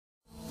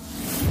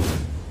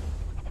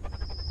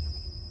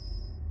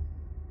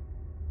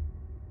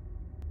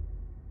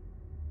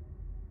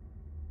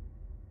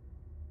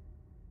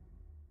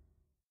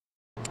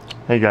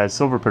Hey guys,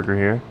 Silver Picker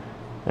here,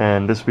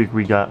 and this week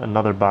we got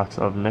another box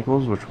of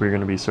nickels, which we're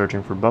going to be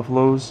searching for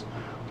buffaloes,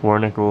 war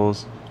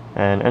nickels,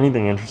 and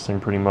anything interesting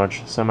pretty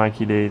much,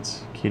 semi-key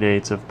dates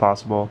if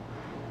possible.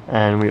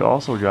 And we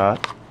also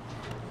got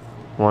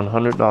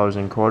 $100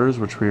 in quarters,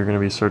 which we are going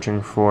to be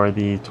searching for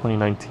the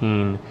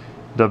 2019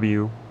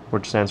 W,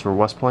 which stands for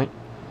Westpoint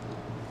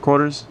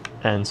quarters.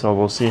 And so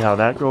we'll see how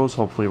that goes.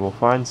 Hopefully we'll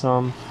find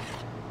some,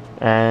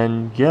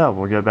 and yeah,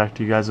 we'll get back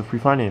to you guys if we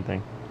find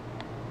anything.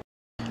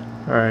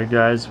 Alright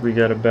guys, we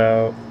got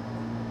about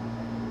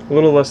a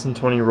little less than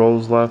 20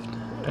 rolls left,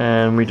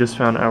 and we just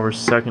found our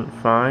second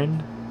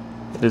find.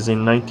 It is a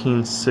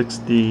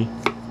 1960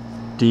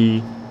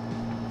 D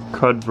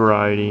cud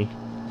variety,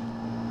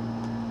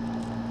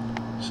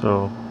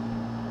 so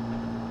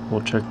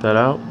we'll check that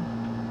out.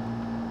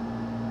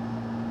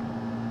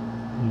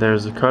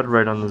 There's a cud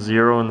right on the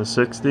 0 and the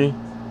 60.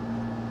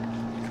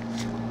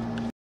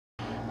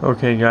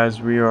 Okay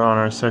guys, we are on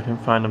our second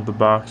find of the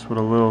box with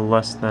a little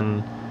less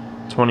than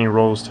 20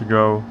 rolls to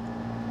go,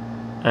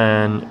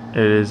 and it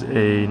is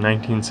a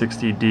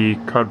 1960 D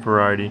cud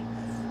variety.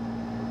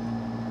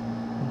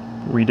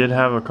 We did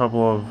have a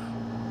couple of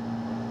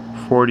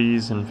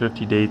 40s and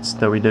 50 dates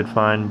that we did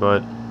find,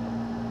 but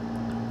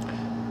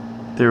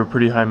they were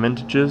pretty high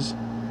mintages,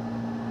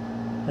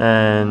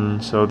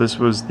 and so this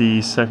was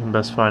the second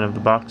best find of the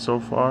box so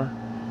far.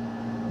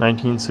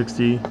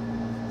 1960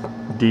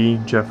 D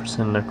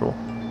Jefferson nickel.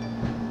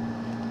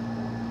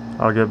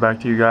 I'll get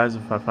back to you guys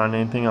if I find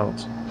anything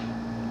else.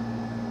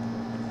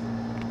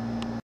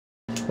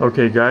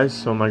 Okay guys,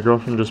 so my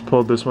girlfriend just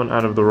pulled this one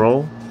out of the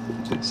roll.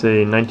 It's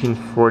a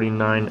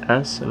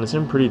 1949S, and it's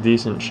in pretty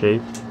decent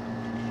shape.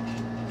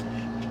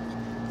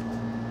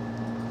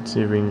 Let's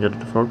see if we can get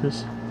it to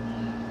focus.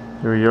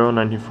 Here we go,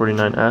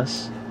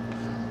 1949S.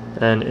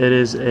 And it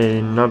is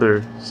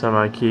another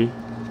semi-key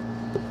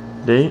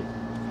date.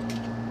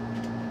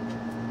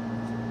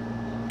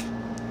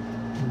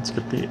 Let's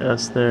get the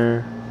S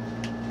there.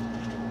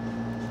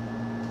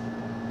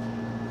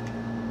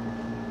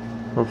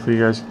 Hopefully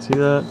you guys can see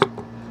that.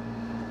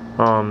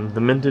 The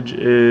mintage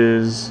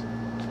is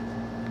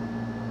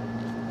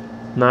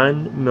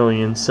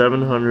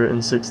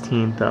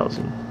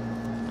 9,716,000.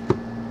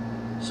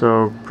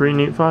 So pretty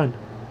neat find.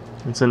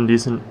 It's in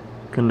decent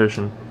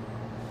condition.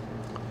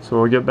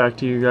 So we'll get back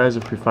to you guys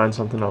if we find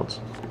something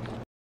else.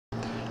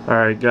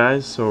 Alright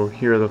guys, so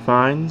here are the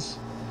finds.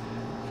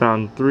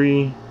 Found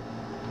 3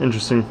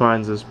 interesting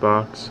finds this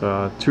box.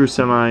 2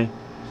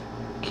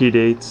 semi-key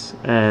dates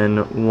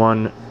and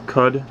 1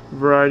 cud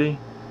variety.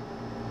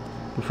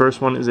 The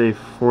first one is a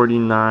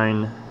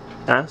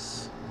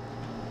 49S.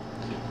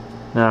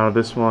 Now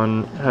this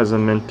one has a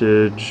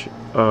mintage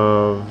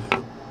of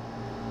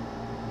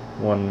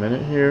 1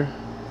 minute here.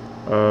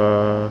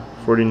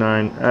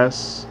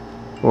 49S,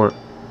 or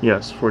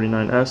yes,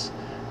 49S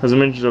has a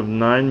mintage of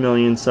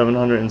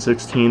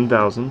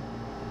 9,716,000.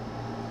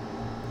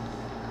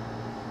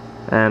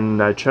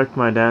 And I checked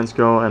my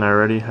Dansco and I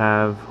already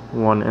have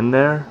one in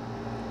there.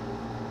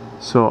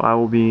 So I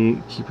will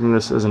be keeping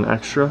this as an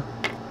extra.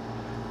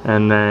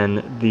 And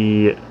then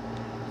the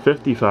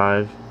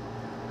 55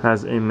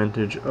 has a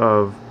mintage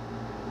of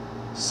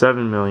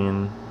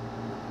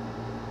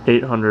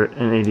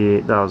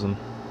 7,888,000.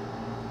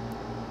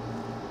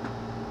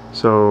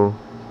 So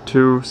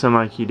 2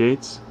 semi-key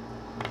dates,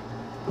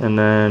 and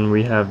then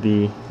we have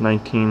the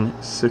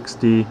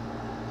 1960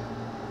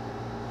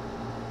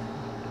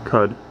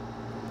 cud.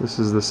 This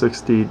is the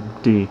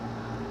 60D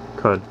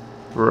cud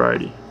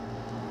variety.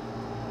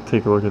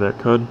 Take a look at that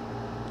cud.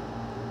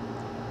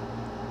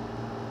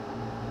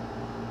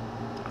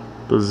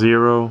 The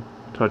 0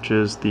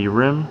 touches the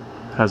rim,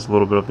 has a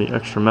little bit of the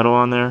extra metal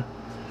on there.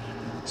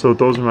 So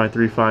those are my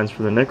 3 finds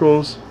for the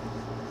nickels.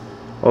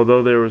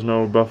 Although there was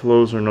no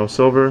buffaloes or no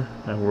silver,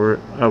 I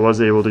was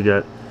able to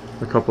get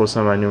a couple of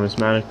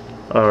semi-numismatic,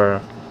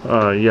 or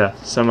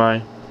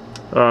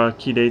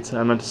semi-key dates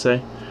I meant to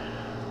say.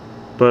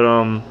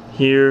 But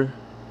here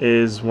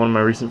is one of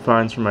my recent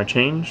finds for my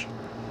change,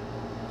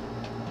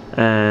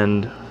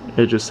 and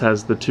it just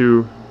has the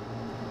 2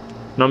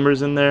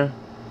 numbers in there.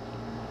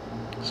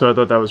 So I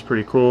thought that was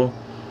pretty cool,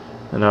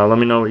 and let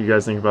me know what you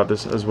guys think about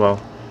this as well.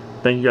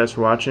 Thank you guys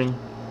for watching.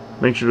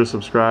 Make sure to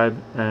subscribe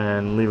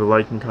and leave a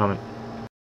like and comment.